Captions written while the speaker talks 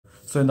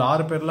So இந்த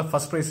 6 பேரில்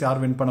first prize யார்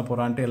வின் பண்ண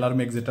போகிறான்ட்டு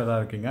எல்லாருமே எக்ஸைட்டடாக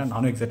இருக்கீங்க,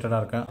 நானும் எக்ஸைட்டடாக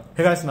இருக்கேன்.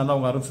 ஹே காய்ஸ், நல்லா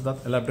உங்கள் அருண்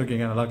சித்தார்த் எல்லாம் எப்படி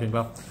இருக்கீங்க, நல்லா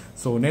இருக்கீங்களா?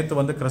 ஸோ நேற்று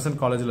வந்து கிரசன்ட்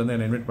காலேஜ்லேருந்து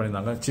என்னை இன்வைட்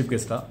பண்ணியிருந்தாங்க சீஃப்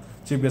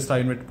கெஸ்ட்டாக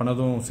இன்வைட்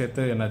பண்ணதும்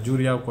சேர்த்து என்னை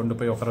ஜூரியாக கொண்டு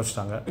போய் உட்கார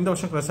வச்சிட்டாங்க. இந்த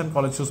வருஷம் கிரசன்ட்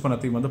காலேஜ் சூஸ் பண்ண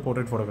தீம் வந்து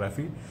போர்ட்ரேட்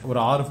ஃபோட்டோகிராஃபி. ஒரு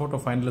 6 ஃபோட்டோ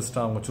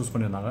ஃபைனலிஸ்ட்டாக அவங்க சூஸ்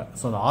பண்ணியிருந்தாங்க.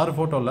 ஸோ அந்த 6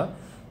 ஃபோட்டோவில்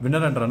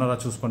வின்னர் அண்ட் ரன்னராக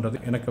சூஸ் பண்ணுறது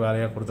எனக்கு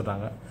வேலையாக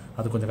கொடுத்துட்டாங்க.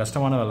 அது கொஞ்சம்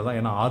கஷ்டமான வேலை தான்,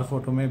 ஏன்னா 6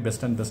 ஃபோட்டோவுமே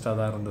பெஸ்ட் அண்ட் பெஸ்ட்டாக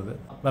தான் இருந்தது.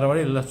 வேறு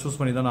வழி இல்லை, சூஸ்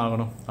பண்ணி தானே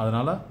ஆகணும்.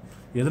 அதனால்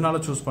எதனால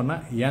சூஸ்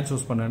பண்ணேன், ஏன்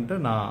சூஸ் பண்ணேன்ட்டு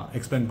நான்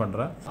எக்ஸ்பிளைன்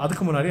பண்ணுறேன்.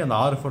 அதுக்கு முன்னாடி அந்த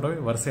 6 ஃபோட்டோவை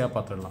வரிசையாக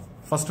பார்த்துடலாம்.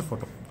 First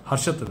photo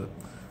Harshad. இது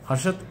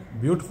ஹர்ஷத்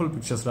பியூட்டிஃபுல்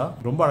பிக்சர்ஸ்டா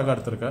ரொம்ப அழகாக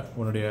எடுத்திருக்க.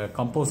 உன்னுடைய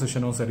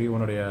கம்போசிஷனும் சரி,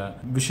 உன்னுடைய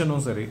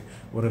விஷனும் சரி,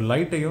 ஒரு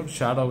லைட்டையும்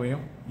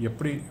ஷேடோவையும்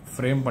எப்படி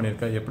ஃப்ரேம்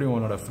பண்ணியிருக்க, எப்படி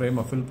உன்னோட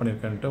ஃப்ரேமை ஃபில்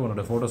பண்ணியிருக்கன்ட்டு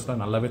உன்னோட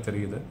ஃபோட்டோஸில் நல்லாவே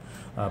தெரியுது.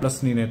 ப்ளஸ்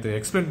நீ நேற்று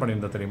எக்ஸ்பிளைன்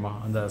பண்ணியிருந்த தெரியுமா,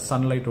 அந்த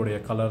சன்லைட்டோடைய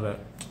கலர்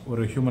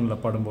ஒரு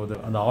ஹியூமனில் படும்போது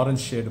அந்த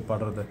ஆரஞ்ச் ஷேடு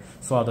படுறது,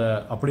 ஸோ அதை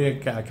அப்படியே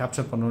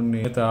கேப்சர் பண்ணணும்னு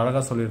நேற்று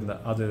அழகாக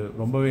சொல்லியிருந்தேன். அது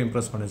ரொம்பவே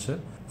இம்ப்ரெஸ் பண்ணிச்சு.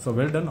 So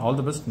well done,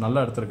 all the best,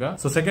 நல்லா எடுத்திருக்க.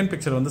 ஸோ செகண்ட்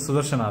பிக்சர் வந்து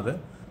சுதர்ஷனா. அது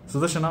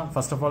Sudarshana,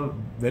 first of all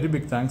very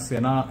big thanks.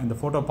 ஏன்னா இந்த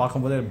ஃபோட்டோ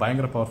பார்க்கும்போதே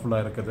பயங்கர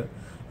பவர்ஃபுல்லாக இருக்குது.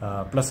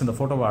 ப்ளஸ் இந்த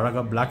ஃபோட்டோவை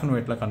அழகாக பிளாக் அண்ட்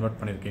ஒயிட்டில் கன்வெர்ட்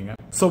பண்ணியிருக்கீங்க.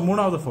 ஸோ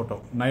மூணாவது ஃபோட்டோ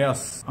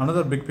நயாஸ்,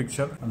 அனதர் பிக்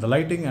பிக்சர். அந்த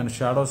லைட்டிங் அண்ட்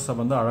ஷேடோஸை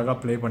வந்து அழகாக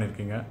ப்ளே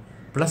பண்ணியிருக்கீங்க.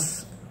 ப்ளஸ்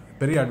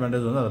பெரிய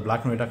அட்வான்டேஜ் வந்து அதை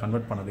பிளாக் அண்ட் ஒயிட்டாக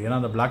கன்வெர்ட் பண்ணது. ஏன்னா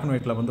அந்த பிளாக் அண்ட்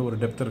ஒயிட்டில் வந்து ஒரு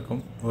டெப்த்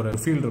இருக்கும், ஒரு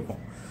ஃபீல்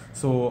இருக்கும்.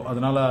 ஸோ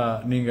அதனால்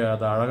நீங்கள்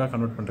அதை அழகாக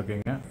கன்வெர்ட்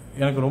பண்ணிருக்கீங்க.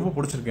 எனக்கு ரொம்ப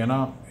பிடிச்சிருக்கு. ஏன்னா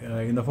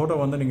இந்த ஃபோட்டோ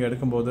வந்து நீங்கள்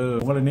எடுக்கும்போது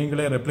உங்களை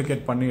நீங்களே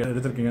ரெப்ளிகேட் பண்ணி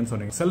எடுத்திருக்கீங்கன்னு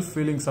சொன்னீங்க. செல்ஃப்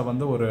ஃபீலிங்ஸை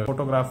வந்து ஒரு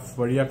ஃபோட்டோகிராஃப்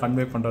வழியாக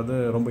கன்வே பண்ணுறது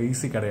ரொம்ப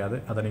ஈஸி கிடையாது.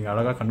 அதை நீங்கள்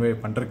அழகாக கன்வே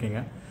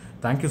பண்ணிருக்கீங்க.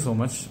 Thank you so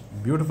much,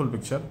 beautiful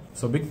picture.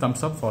 So big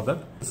Thums up for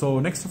that. So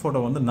next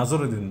photo வந்து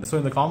நசருதீன். ஸோ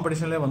இந்த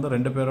காம்படிஷன்லேயே வந்து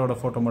 2 பேரோட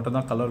ஃபோட்டோ மட்டும்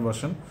தான் கலர்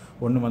வெர்ஷன்.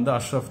 ஒன்று வந்து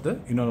அஷ்ரஃப்து,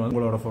 இன்னொன்று வந்து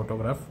உங்களோட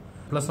ஃபோட்டோகிராஃப்.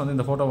 ப்ளஸ் வந்து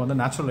இந்த ஃபோட்டோ வந்து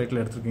நேச்சுரல் லைட்டில்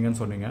எடுத்திருக்கீங்கன்னு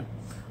சொன்னீங்க.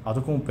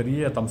 அதுக்கும்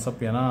பெரிய தம்ஸ்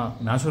அப். ஏன்னா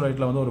நேச்சுரல்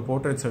லைட்டில் வந்து ஒரு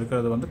போர்ட்ரேட்ஸ்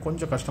எடுக்கிறது வந்து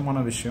கொஞ்சம்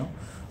கஷ்டமான விஷயம்.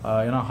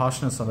 ஏன்னா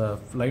ஹார்ஷ்னஸ், அந்த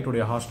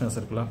லைட்டுடைய ஹார்ஷ்னஸ்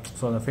இருக்குல்ல,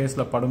 ஸோ அந்த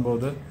ஃபேஸில்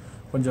படும்போது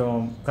கொஞ்சம்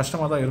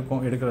கஷ்டமாக தான்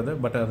இருக்கும் எடுக்கிறது.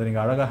 பட் அதை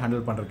நீங்கள் அழகாக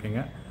ஹேண்டில்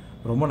பண்ணிருக்கீங்க.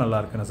 ரொம்ப நல்லா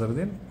இருக்கு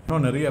நசருதீன்.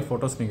 இன்னும் நிறைய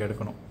ஃபோட்டோஸ் நீங்கள்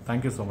எடுக்கணும்.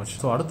 Thank you so much.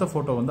 ஸோ அடுத்த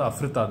ஃபோட்டோ வந்து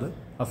அஃப்ரிதா.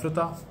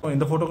 அஃப்ரிதா,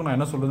 இந்த ஃபோட்டோக்கு நான்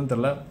என்ன சொல்றதுன்னு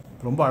தெரியல.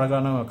 ரொம்ப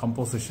அழகான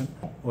கம்போசிஷன்.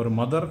 ஒரு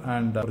மதர்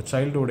அண்ட் ஒரு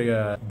சைல்டுடைய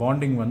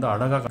பாண்டிங் வந்து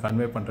அழகாக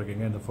கன்வே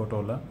பண்ணிருக்கீங்க இந்த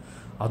ஃபோட்டோவில்.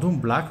 அதுவும்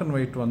பிளாக் அண்ட்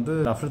ஒயிட் வந்து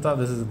Afrida,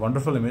 this is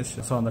wonderful image.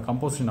 So அந்த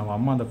கம்போசிஷன், நம்ம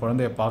அம்மா அந்த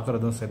குழந்தைய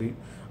பார்க்குறதும் சரி,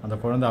 அந்த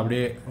குழந்தை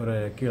அப்படியே ஒரு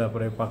கீழே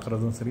அப்படியே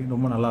பார்க்குறதும் சரி,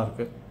 ரொம்ப நல்லா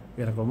இருக்கு.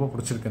 எனக்கு ரொம்ப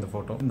பிடிச்சிருக்கு இந்த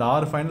ஃபோட்டோ. இந்த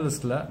 6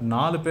 ஃபைனலிஸ்ட்டில்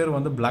 4 பேர்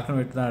வந்து பிளாக் அண்ட்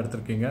ஒயிட் தான்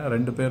எடுத்திருக்கீங்க,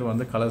 2 பேர்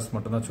வந்து கலர்ஸ்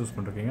மட்டும் தான் சூஸ்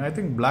பண்ணிருக்கீங்க. ஐ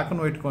திங்க் பிளாக்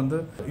அண்ட் ஒயிட்க்கு வந்து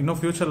இன்னும்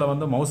ஃபியூச்சரில்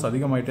வந்து மவுஸ்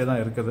அதிகமாயிட்டே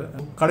தான் இருக்குது.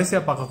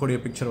 கடைசியாக பார்க்கக்கூடிய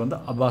பிக்சர் வந்து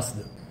அப்பாஸ்.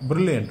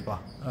 பிரில்லியன்ட்பா.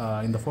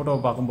 இந்த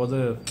ஃபோட்டோவை பார்க்கும்போது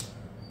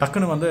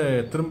டக்குன்னு வந்து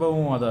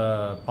திரும்பவும் அதை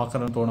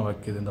பார்க்குறேன்னு தோண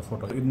வைக்குது இந்த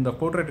ஃபோட்டோ. இந்த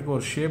போர்ட்ரேட்டுக்கு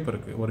ஒரு ஷேப்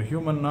இருக்குது. ஒரு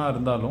ஹியூமனாக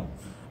இருந்தாலும்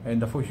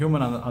இந்த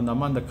ஹியூமன் அந்த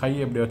அம்மா அந்த கை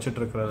எப்படி வச்சுட்டு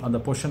இருக்கிற அந்த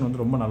பொசிஷன்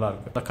வந்து ரொம்ப நல்லா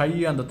இருக்கு. அந்த கை,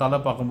 அந்த தலை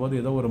பார்க்கும்போது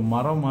ஏதோ ஒரு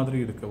மரம் மாதிரி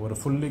இருக்கு, ஒரு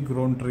ஃபுல்லி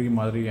க்ரோன் ட்ரீ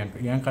மாதிரி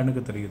என்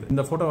கண்ணுக்கு தெரியுது.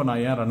 இந்த ஃபோட்டோவை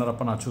நான் ஏன் ரன்னர்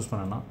அப்போ நான் சூஸ்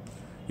பண்ணேன்னா,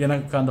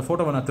 எனக்கு அந்த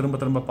ஃபோட்டோவை நான் திரும்ப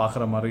திரும்ப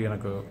பார்க்குற மாதிரி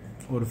எனக்கு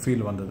ஒரு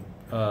ஃபீல் வந்தது.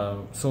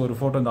 ஸோ ஒரு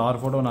ஃபோட்டோ, இந்த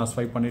 6 ஃபோட்டோ நான்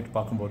ஸ்வைப் பண்ணிட்டு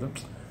பார்க்கும்போது,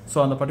 ஸோ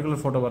அந்த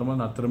பர்டிகுலர் ஃபோட்டோ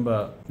வரும்போது நான் திரும்ப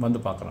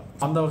வந்து பார்க்குறேன்.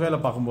 அந்த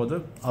வகையில் பார்க்கும்போது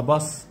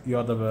Abbas, you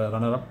are the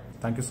runner up.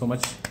 Thank you so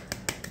much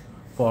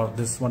for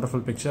this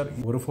wonderful picture.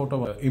 ஒரு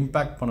ஃபோட்டோவை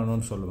இம்பேக்ட்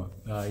பண்ணணும்னு சொல்லுவேன்.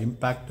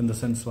 இம்பேக்ட் இன் த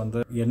சென்ஸ் வந்து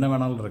என்ன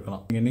வேணாலும்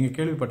இருக்கலாம். நீங்கள்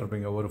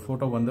கேள்விப்பட்டிருப்பீங்க, ஒரு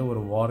ஃபோட்டோ வந்து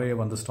ஒரு வாரே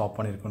வந்து ஸ்டாப்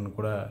பண்ணியிருக்குன்னு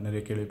கூட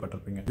நிறைய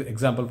கேள்விப்பட்டிருப்பீங்க.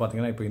 எக்ஸாம்பிள்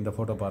பார்த்தீங்கன்னா இப்போ இந்த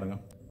ஃபோட்டோ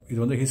பாருங்கள். இது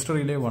வந்து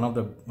ஹிஸ்டரியிலே one of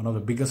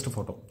the biggest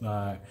photo.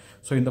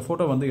 So இந்த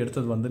ஃபோட்டோ வந்து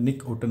எடுத்தது வந்து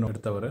நிக் உட்டுன்னு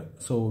எடுத்தவர்.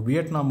 ஸோ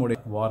வியட்நாமுடைய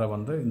வாரை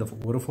வந்து இந்த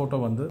ஒரு ஃபோட்டோ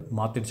வந்து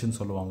மாற்றிடுச்சுன்னு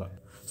சொல்லுவாங்க.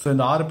 ஸோ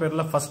இந்த 6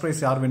 பேரில் ஃபர்ஸ்ட் ப்ரைஸ்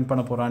யார் வின்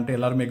பண்ண போகிறான்ட்டு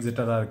எல்லாருமே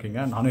எக்ஸைட்டடாக இருக்கீங்க,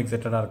 நானும்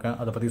எக்ஸைட்டடாக இருக்கேன்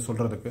அதை பற்றி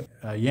சொல்கிறதுக்கு.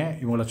 ஏன்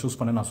இவங்களை சூஸ்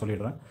பண்ண நான்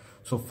சொல்லிடுறேன்.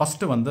 ஸோ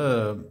ஃபஸ்ட்டு வந்து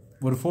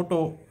ஒரு ஃபோட்டோ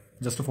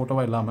ஜஸ்ட்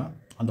ஃபோட்டோவாக இல்லாமல்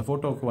அந்த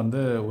ஃபோட்டோவுக்கு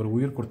வந்து ஒரு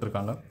உயிர்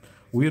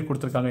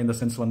கொடுத்துருக்காங்க. இந்த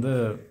சென்ஸ் வந்து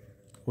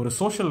ஒரு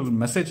சோஷியல்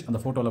மெசேஜ்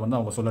அந்த ஃபோட்டோவில் வந்து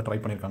அவங்க சொல்ல ட்ரை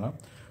பண்ணியிருக்காங்க.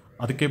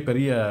 அதுக்கே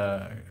பெரிய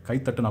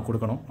கைத்தட்டு நான்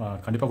கொடுக்கணும்,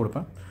 கண்டிப்பாக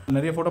கொடுப்பேன்.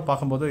 நிறைய ஃபோட்டோ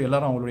பார்க்கும்போது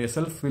எல்லாரும் அவங்களுடைய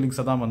செல்ஃப்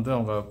ஃபீலிங்ஸை தான் வந்து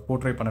அவங்க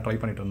போர்ட்ரே பண்ண ட்ரை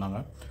பண்ணிட்டு இருந்தாங்க.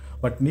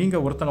 பட்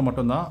நீங்கள் ஒருத்தங்க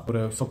மட்டும்தான்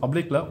ஸோ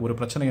பப்ளிக்கில் ஒரு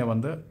பிரச்சனையை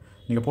வந்து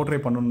நீங்கள் போர்ட்ரே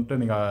பண்ணணுன்ட்டு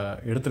நீங்கள்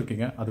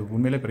எடுத்திருக்கீங்க. அது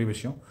உண்மையிலே பெரிய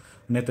விஷயம்.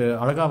 நேற்று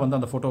அழகாக வந்து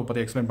அந்த ஃபோட்டோவை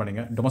பற்றி எக்ஸ்பிளைன்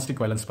பண்ணிங்க,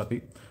 டொமஸ்டிக் வயலன்ஸ் பற்றி.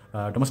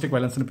 டொமஸ்டிக்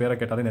வயலன்ஸ்னு பேரை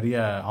கேட்டாலே நிறைய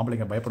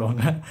ஆம்பளைங்க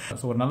பயப்படுவாங்க.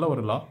 ஸோ ஒரு நல்ல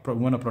ஒரு லா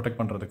உமனை ப்ரொடெக்ட்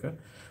பண்ணுறதுக்கு.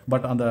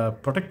 பட் அந்த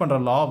ப்ரொடெக்ட் பண்ணுற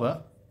லாவை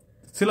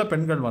சில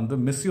பெண்கள் வந்து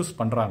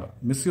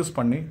மிஸ்யூஸ்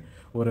பண்ணி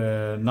ஒரு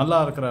நல்லா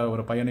இருக்கிற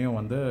ஒரு பையனையும்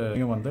வந்து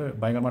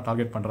பயங்கரமாக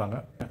டார்கெட் பண்ணுறாங்க.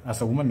 ஆஸ்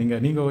அ உமன்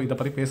நீங்கள் இதை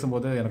பற்றி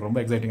பேசும்போது எனக்கு ரொம்ப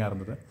எக்ஸைட்டிங்காக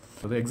இருந்தது.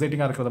 அது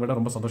எக்ஸைட்டிங்காக இருக்கிறத விட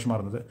ரொம்ப சந்தோஷமாக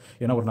இருந்தது.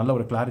 ஏன்னா ஒரு நல்ல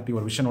ஒரு கிளாரிட்டி,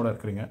 ஒரு விஷனோட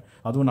இருக்கிறீங்க.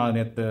 அதுவும் நான்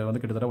நேற்று வந்து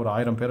கிட்டத்தட்ட ஒரு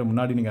 1000 பேர்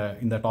முன்னாடி நீங்கள்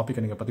இந்த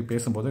டாப்பிக்கை நீங்கள் பற்றி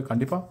பேசும்போது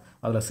கண்டிப்பாக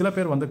அதில் சில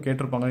பேர் வந்து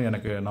கேட்டிருப்பாங்கன்னு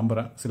எனக்கு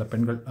நம்புகிறேன். சில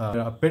பெண்கள்,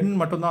 பெண்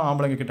மட்டும்தான்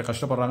ஆம்பளைங்க கிட்ட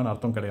கஷ்டப்படுறாங்கன்னு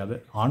அர்த்தம் கிடையாது.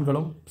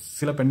 ஆண்களும்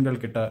சில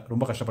பெண்கள் கிட்ட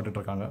ரொம்ப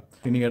கஷ்டப்பட்டுட்டு இருக்காங்க.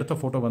 நீங்கள் எடுத்த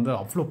ஃபோட்டோ வந்து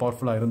அவ்வளோ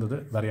பவர்ஃபுல்லாக இருந்தது.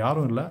 வேறு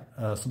யாரும் இல்லை,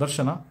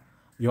 Sudarshana,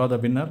 you are the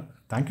winner.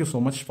 Thank you so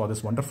much for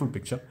this wonderful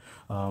picture.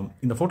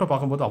 இந்த ஃபோட்டோ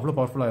பார்க்கும்போது அவ்வளோ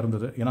பவர்ஃபுல்லாக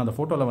இருந்தது. ஏன்னா அந்த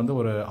ஃபோட்டோவில் வந்து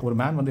ஒரு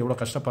மேன் வந்து எவ்வளோ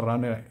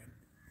கஷ்டப்படுறான்னு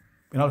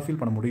என்னால் ஃபீல்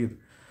பண்ண முடியுது.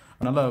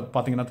 நல்லா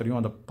பார்த்தீங்கன்னா தெரியும்,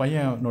 அந்த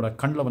பையனோட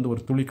கண்ணில் வந்து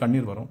ஒரு துளி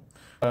கண்ணீர் வரும்.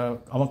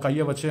 அவன்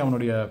கையை வச்சு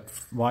அவனுடைய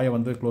வாயை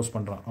வந்து க்ளோஸ்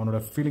பண்ணுறான். அவனோட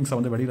ஃபீலிங்ஸை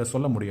வந்து வெளியில்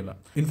சொல்ல முடியலை.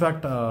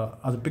 இன்ஃபேக்ட்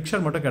அது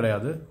பிக்சர் மட்டும்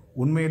கிடையாது,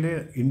 உண்மையிலே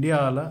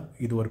இந்தியாவில்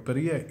இது ஒரு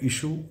பெரிய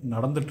இஷ்யூ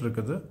நடந்துட்டு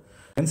இருக்குது.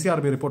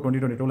 NCRB ரிப்போர்ட்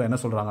 2022 என்ன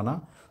சொல்கிறாங்கன்னா,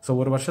 ஸோ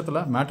ஒரு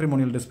வருஷத்தில்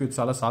மேட்ரிமோனியல்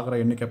டிஸ்பியூட்ஸால் சாகிற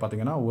எண்ணிக்கை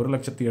பார்த்தீங்கன்னா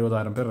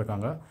 1,70,000 பேர்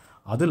இருக்காங்க.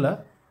 அதில்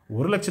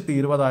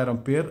 1,20,000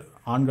 பேர்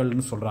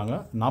ஆண்கள்னு சொல்கிறாங்க,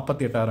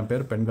 48,000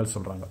 பேர் பெண்கள்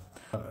சொல்கிறாங்க.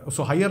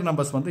 ஸோ ஹையர்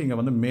நம்பர்ஸ் வந்து இங்கே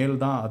வந்து மேல்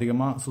தான்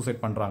அதிகமாக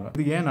சூசைட் பண்ணுறாங்க.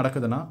 இது ஏன்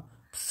நடக்குதுன்னா,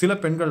 சில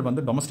பெண்கள்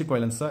வந்து டொமஸ்டிக்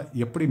வயலன்ஸை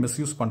எப்படி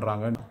மிஸ்யூஸ்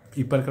பண்ணுறாங்க.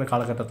 இப்போ இருக்கிற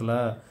காலகட்டத்தில்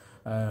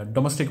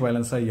டொமஸ்டிக்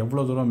வயலன்ஸை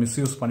எவ்வளோ தூரம்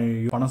மிஸ்யூஸ் பண்ணி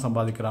பணம்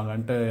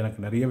சம்பாதிக்கிறாங்கன்ட்டு எனக்கு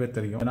நிறையவே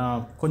தெரியும். ஏன்னா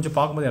கொஞ்சம்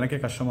பார்க்கும்போது எனக்கே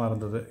கஷ்டமாக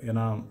இருந்தது.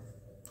 ஏன்னா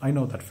I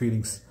know that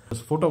feelings.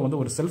 Photo வந்து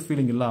ஒரு செல்ஃப்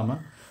ஃபீலிங் இல்லாமல்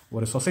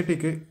ஒரு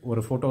சொசைட்டிக்கு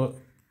ஒரு ஃபோட்டோ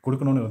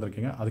கொடுக்கணும்னு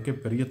இருந்திருக்கீங்க. அதுக்கே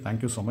பெரிய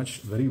thank you so much,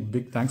 very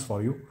big thanks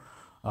for you.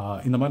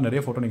 இந்த மாதிரி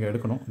நிறைய ஃபோட்டோ நீங்கள்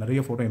எடுக்கணும், நிறைய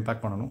ஃபோட்டோ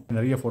இம்பாக்ட் பண்ணணும்,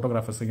 நிறைய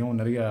ஃபோட்டோகிராஃபர்ஸையும்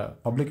நிறைய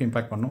பப்ளிக்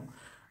இம்பாக்ட் பண்ணணும்.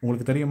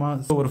 உங்களுக்கு தெரியுமா,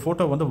 ஸோ ஒரு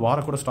ஃபோட்டோ வந்து வார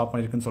கூட ஸ்டாப்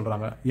பண்ணியிருக்குன்னு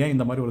சொல்கிறாங்க. ஏன்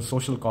இந்த மாதிரி ஒரு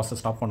சோஷியல் காஸ்ட்டை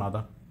ஸ்டாப்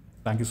பண்ணாதான்?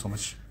 Thank you so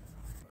much.